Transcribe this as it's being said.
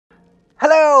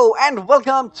Hello and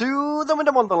welcome to the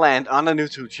Wonderland on the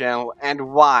YouTube channel. And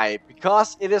why?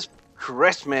 Because it is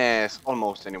Christmas,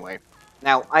 almost anyway.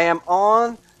 Now I am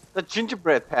on the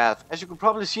gingerbread path. As you could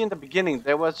probably see in the beginning,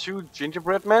 there were two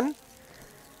gingerbreadmen,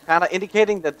 kind of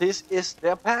indicating that this is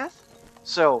their path.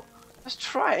 So let's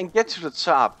try and get to the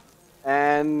top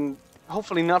and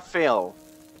hopefully not fail.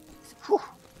 Whew.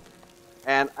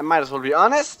 And I might as well be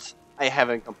honest, I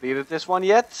haven't completed this one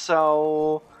yet,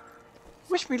 so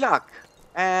wish me luck.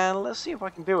 And let's see if I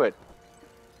can do it.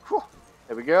 Whew.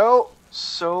 There we go.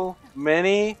 So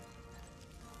many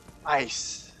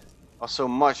ice. Or so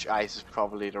much ice is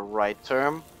probably the right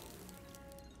term.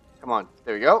 Come on.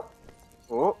 There we go.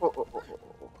 Oh.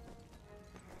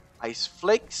 Ice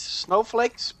flakes.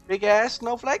 Snowflakes. Big ass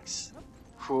snowflakes.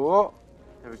 Cool.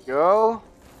 There we go.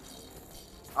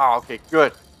 Oh, okay.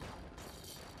 Good.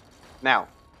 Now,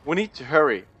 we need to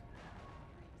hurry.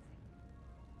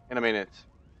 In a minute.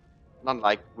 Not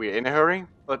like we're in a hurry,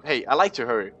 but hey, I like to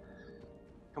hurry.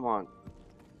 Come on.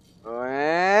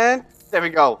 And there we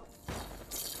go.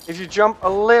 If you jump a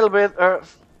little bit...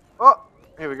 oh,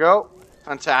 here we go.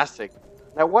 Fantastic.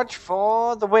 Now watch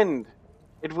for the wind.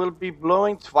 It will be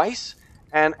blowing twice,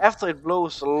 and after it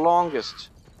blows the longest,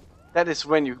 that is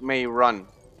when you may run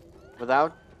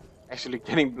without actually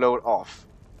getting blown off.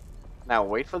 Now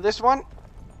wait for this one.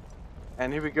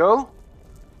 And here we go.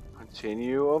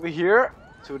 Continue over here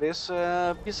to this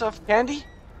piece of candy,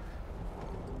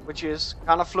 which is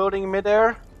kind of floating in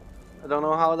midair. I don't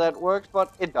know how that works,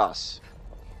 but it does.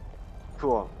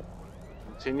 Cool.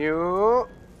 Continue.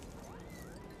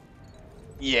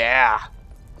 Yeah.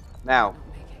 Now,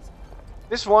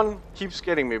 this one keeps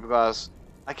getting me because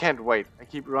I can't wait. I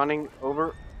keep running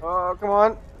over. Oh, come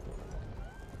on.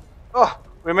 Oh,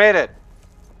 we made it.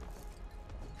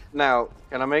 Now,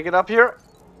 can I make it up here?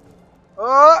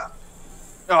 Oh,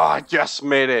 I just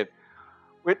made it.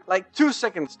 With like 2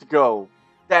 seconds to go.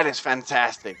 That is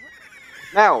fantastic.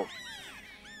 Now,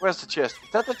 where's the chest?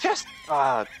 Is that the chest?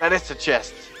 Ah, that is the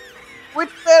chest. We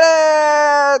did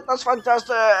it! That's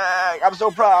fantastic! I'm so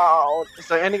proud. Is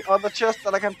there any other chest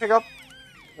that I can pick up?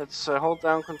 Let's hold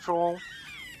down control.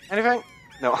 Anything?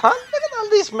 No. Huh? Look at all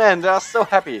these men. They are so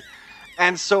happy.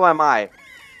 And so am I.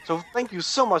 So thank you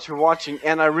so much for watching,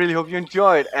 and I really hope you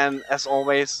enjoyed. And as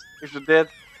always, if you did,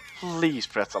 please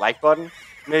press the like button,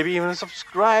 maybe even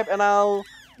subscribe, and I'll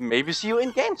maybe see you in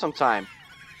game sometime.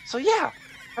 So yeah,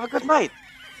 have a good night,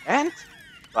 and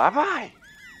bye-bye.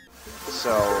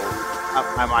 So,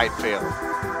 I might fail,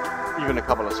 even a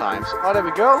couple of times. Oh, there we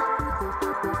go.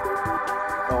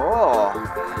 Oh,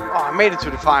 I made it to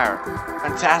the fire.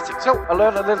 Fantastic. So, I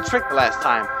learned a little trick the last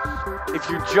time. If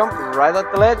you jump right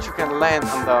at the ledge, you can land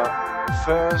on the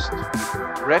first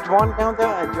red one down there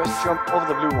and just jump over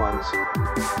the blue ones,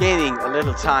 gaining a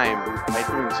little time by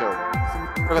doing so.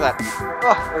 Look at that.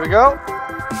 Oh, there we go.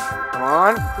 Come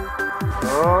on.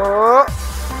 Oh,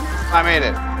 I made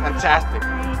it. Fantastic.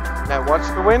 Now watch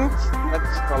the wind.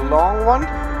 That's the long one.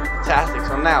 Fantastic.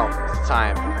 So now it's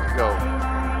time to go.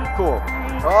 Cool.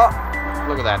 Oh,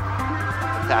 look at that.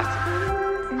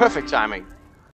 Fantastic. Perfect timing.